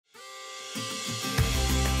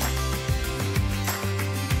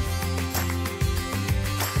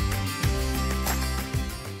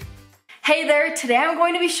Hey there, today I'm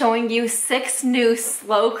going to be showing you 6 new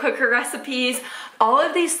slow cooker recipes. All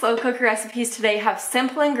of these slow cooker recipes today have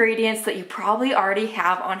simple ingredients that you probably already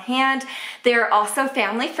have on hand. They are also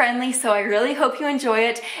family friendly, so I really hope you enjoy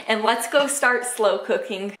it, and let's go start slow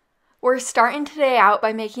cooking. We're starting today out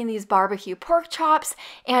by making these barbecue pork chops,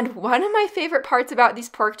 and one of my favorite parts about these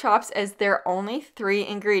pork chops is they're only 3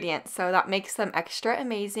 ingredients, so that makes them extra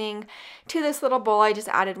amazing. To this little bowl, I just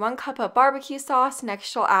added 1 cup of barbecue sauce.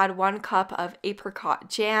 Next, I'll add 1 cup of apricot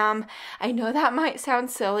jam. I know that might sound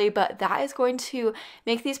silly, but that is going to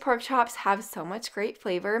make these pork chops have so much great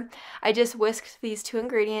flavor. I just whisked these 2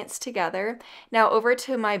 ingredients together. Now over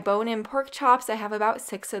to my bone-in pork chops. I have about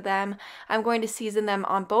 6 of them. I'm going to season them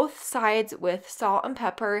on both sides with salt and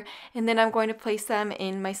pepper, and then I'm going to place them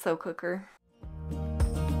in my slow cooker.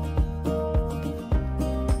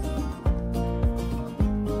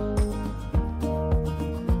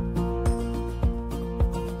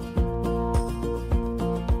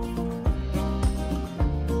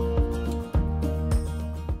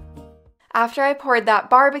 After I poured that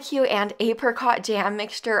barbecue and apricot jam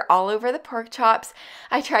mixture all over the pork chops,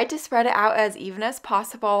 I tried to spread it out as even as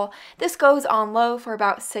possible. This goes on low for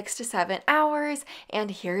about 6 to 7 hours, and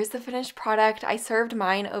here's the finished product. I served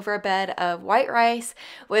mine over a bed of white rice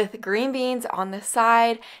with green beans on the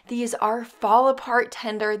side. These are fall apart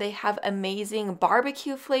tender. They have amazing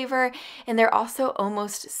barbecue flavor, and they're also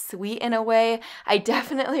almost sweet in a way. I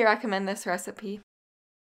definitely recommend this recipe.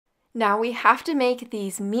 Now we have to make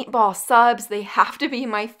these meatball subs. They have to be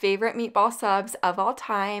my favorite meatball subs of all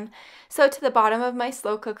time. So to the bottom of my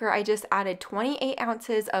slow cooker, I just added 28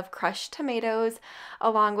 ounces of crushed tomatoes,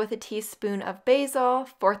 along with a teaspoon of basil,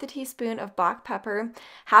 1/4 teaspoon of black pepper,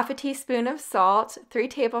 1/2 teaspoon of salt, 3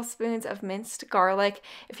 tablespoons of minced garlic.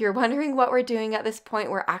 If you're wondering what we're doing at this point,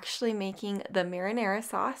 we're actually making the marinara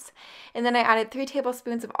sauce. And then I added 3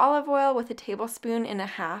 tablespoons of olive oil with 1.5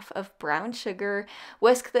 tablespoons of brown sugar.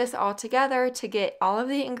 Whisk this all together to get all of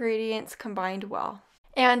the ingredients combined well.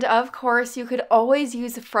 And of course, you could always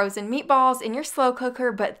use frozen meatballs in your slow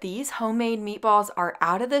cooker, but these homemade meatballs are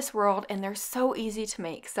out of this world and they're so easy to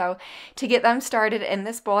make. So to get them started, in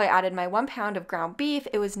this bowl I added my 1 pound of ground beef.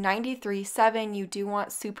 It was 93.7. You do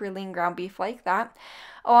want super lean ground beef like that.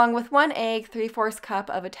 Along with 1 egg, 3/4 cup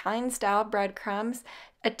of Italian style breadcrumbs,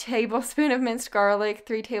 a tablespoon of minced garlic,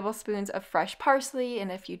 3 tablespoons of fresh parsley,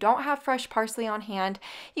 and if you don't have fresh parsley on hand,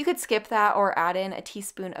 you could skip that or add in a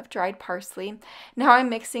teaspoon of dried parsley. Now I'm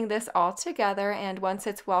mixing this all together, and once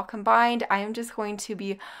it's well combined, I am just going to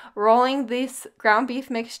be rolling this ground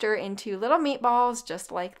beef mixture into little meatballs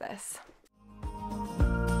just like this.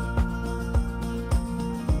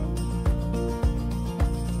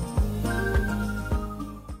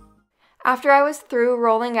 After I was through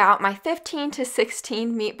rolling out my 15 to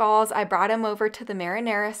 16 meatballs, I brought them over to the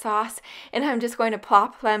marinara sauce, and I'm just going to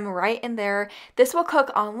plop them right in there. This will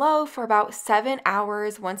cook on low for about 7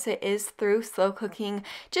 hours. Once it is through slow cooking,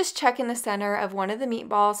 just check in the center of one of the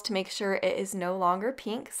meatballs to make sure it is no longer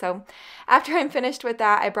pink. So after I'm finished with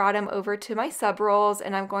that, I brought them over to my sub rolls,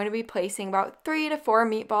 and I'm going to be placing about 3 to 4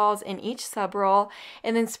 meatballs in each sub roll,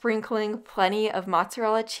 and then sprinkling plenty of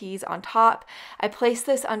mozzarella cheese on top. I placed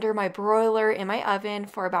this under my broiler in my oven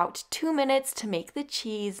for about 2 minutes to make the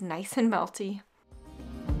cheese nice and melty.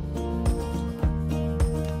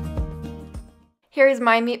 Here's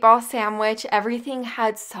my meatball sandwich. Everything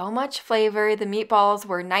had so much flavor. The meatballs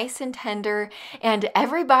were nice and tender, and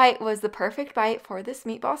every bite was the perfect bite for this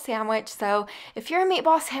meatball sandwich. So if you're a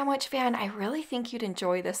meatball sandwich fan, I really think you'd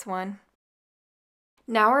enjoy this one.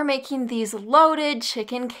 Now we're making these loaded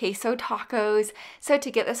chicken queso tacos. So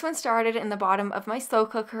to get this one started, in the bottom of my slow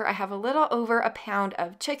cooker, I have a little over 1 pound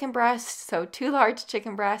of chicken breasts, so 2 large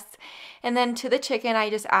chicken breasts. And then to the chicken, I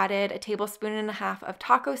just added 1.5 tablespoons of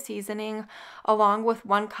taco seasoning, along with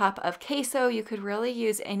 1 cup of queso. You could really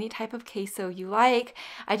use any type of queso you like.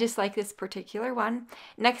 I just like this particular one.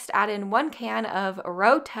 Next, add in 1 can of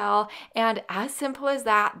rotel, and as simple as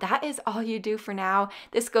that, that is all you do for now.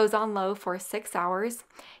 This goes on low for 6 hours.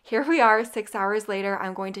 Here we are 6 hours later.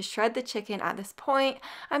 I'm going to shred the chicken at this point.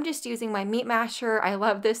 I'm just using my meat masher. I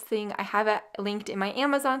love this thing. I have it linked in my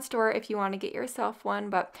Amazon store if you want to get yourself one,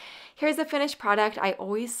 but here's the finished product. I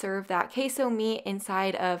always serve that queso meat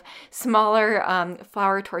inside of smaller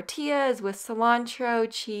flour tortillas with cilantro,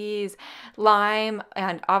 cheese, lime,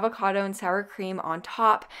 and avocado and sour cream on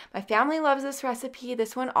top. My family loves this recipe.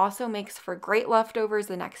 This one also makes for great leftovers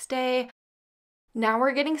the next day. Now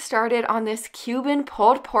we're getting started on this Cuban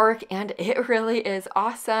pulled pork, and it really is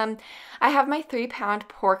awesome. I have my 3-pound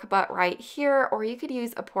pork butt right here, or you could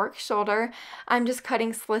use a pork shoulder. I'm just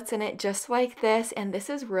cutting slits in it just like this, and this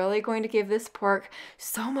is really going to give this pork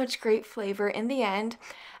so much great flavor in the end.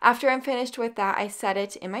 After I'm finished with that, I set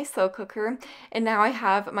it in my slow cooker, and now I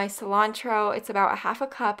have my cilantro. It's about a 1/2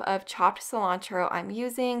 cup of chopped cilantro I'm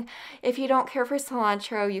using. If you don't care for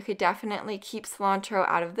cilantro, you could definitely keep cilantro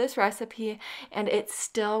out of this recipe, and it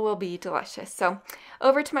still will be delicious. So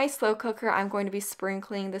over to my slow cooker, I'm going to be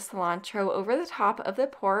sprinkling the cilantro over the top of the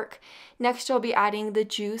pork. Next, you'll be adding the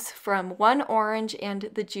juice from 1 orange and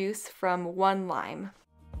the juice from 1 lime.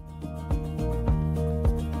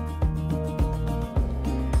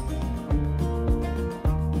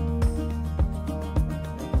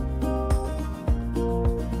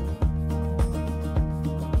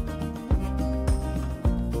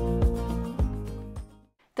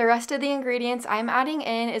 The rest of the ingredients I'm adding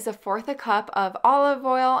in is 1/4 cup of olive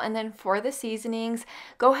oil, and then for the seasonings,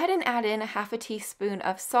 go ahead and add in 1/2 teaspoon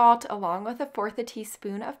of salt along with 1/4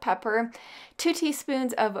 teaspoon of pepper, 2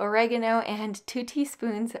 teaspoons of oregano, and 2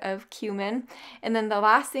 teaspoons of cumin. And then the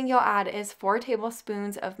last thing you'll add is 4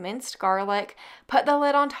 tablespoons of minced garlic. Put the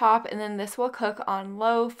lid on top, and then this will cook on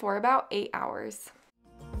low for about 8 hours.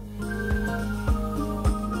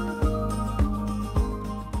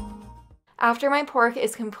 After my pork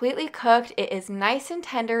is completely cooked, it is nice and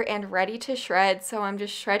tender and ready to shred, so I'm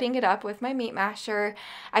just shredding it up with my meat masher.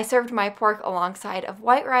 I served my pork alongside of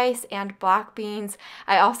white rice and black beans.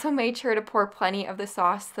 I also made sure to pour plenty of the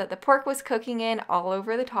sauce that the pork was cooking in all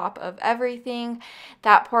over the top of everything.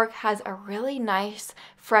 That pork has a really nice,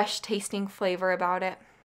 fresh tasting flavor about it.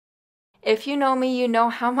 If you know me, you know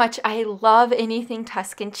how much I love anything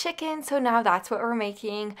Tuscan chicken, so now that's what we're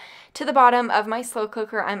making. To the bottom of my slow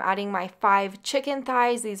cooker, I'm adding my 5 chicken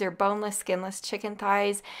thighs. These are boneless, skinless chicken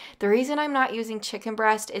thighs. The reason I'm not using chicken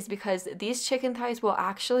breast is because these chicken thighs will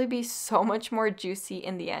actually be so much more juicy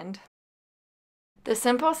in the end. The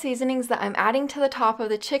simple seasonings that I'm adding to the top of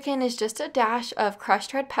the chicken is just a dash of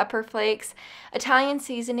crushed red pepper flakes, Italian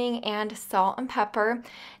seasoning, and salt and pepper.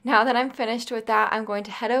 Now that I'm finished with that, I'm going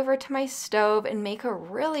to head over to my stove and make a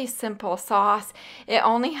really simple sauce. It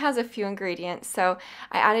only has a few ingredients, so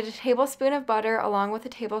I added a tablespoon of butter along with a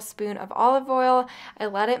tablespoon of olive oil. I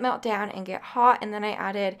let it melt down and get hot, and then I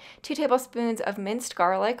added 2 tablespoons of minced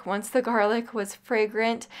garlic. Once the garlic was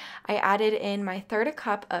fragrant, I added in my 1/3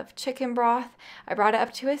 cup of chicken broth. I brought it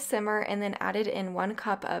up to a simmer and then added in 1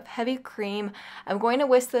 cup of heavy cream. I'm going to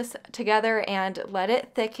whisk this together and let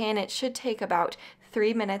it thicken. It should take about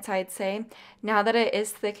 3 minutes, I'd say. Now that it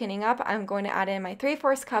is thickening up, I'm going to add in my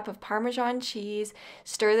 3/4 cup of Parmesan cheese,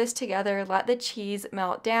 stir this together, let the cheese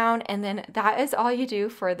melt down, and then that is all you do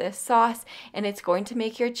for this sauce, and it's going to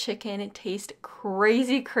make your chicken taste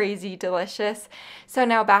crazy, crazy delicious. So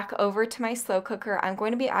now back over to my slow cooker, I'm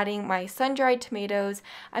going to be adding my sun-dried tomatoes.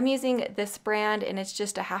 I'm using this brand, and it's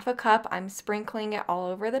just a 1/2 cup. I'm sprinkling it all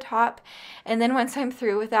over the top, and then once I'm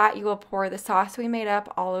through with that, you will pour the sauce we made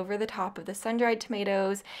up all over the top of the sun-dried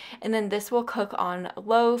tomatoes, and then this will cook on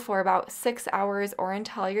low for about 6 hours or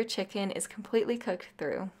until your chicken is completely cooked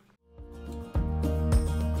through.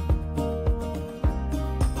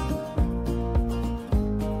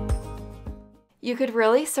 You could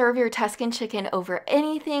really serve your Tuscan chicken over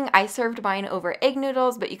anything. I served mine over egg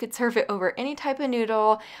noodles, but you could serve it over any type of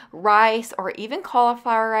noodle, rice, or even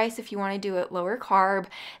cauliflower rice if you want to do it lower carb.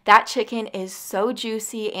 That chicken is so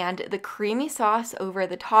juicy, and the creamy sauce over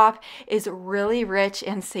the top is really rich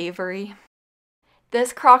and savory.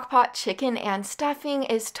 This Crockpot chicken and stuffing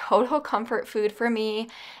is total comfort food for me.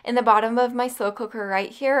 In the bottom of my slow cooker right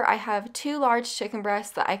here, I have 2 large chicken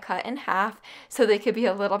breasts that I cut in half so they could be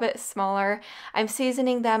a little bit smaller. I'm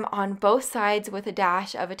seasoning them on both sides with a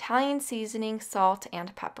dash of Italian seasoning, salt,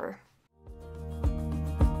 and pepper.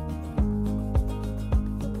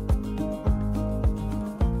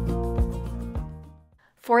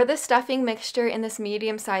 For the stuffing mixture in this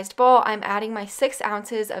medium-sized bowl, I'm adding my 6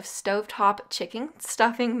 ounces of stovetop chicken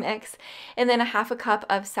stuffing mix, and then a 1/2 cup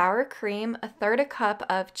of sour cream, 1/3 cup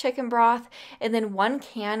of chicken broth, and then 1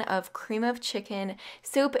 can of cream of chicken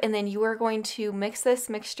soup, and then you are going to mix this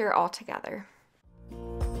mixture all together.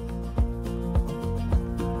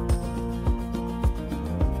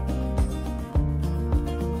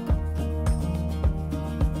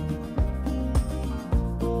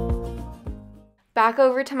 Back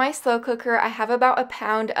over to my slow cooker, I have about a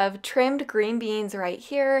pound of trimmed green beans right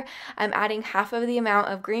here. I'm adding half of the amount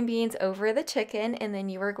of green beans over the chicken, and then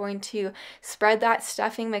you are going to spread that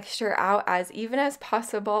stuffing mixture out as even as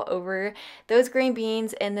possible over those green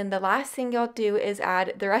beans, and then the last thing you'll do is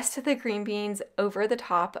add the rest of the green beans over the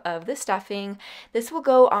top of the stuffing. This will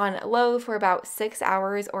go on low for about 6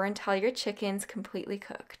 hours or until your chicken's completely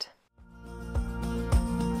cooked.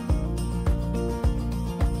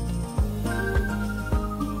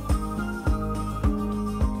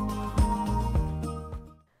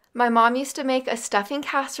 My mom used to make a stuffing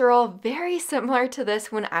casserole very similar to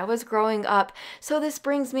this when I was growing up, so this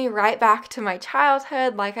brings me right back to my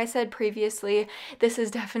childhood. Like I said previously, this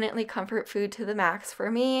is definitely comfort food to the max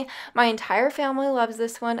for me. My entire family loves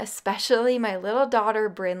this one, especially my little daughter,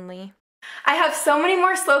 Brinley. I have so many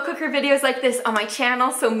more slow cooker videos like this on my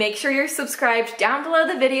channel, so make sure you're subscribed down below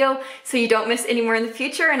the video so you don't miss any more in the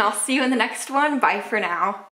future, and I'll see you in the next one. Bye for now.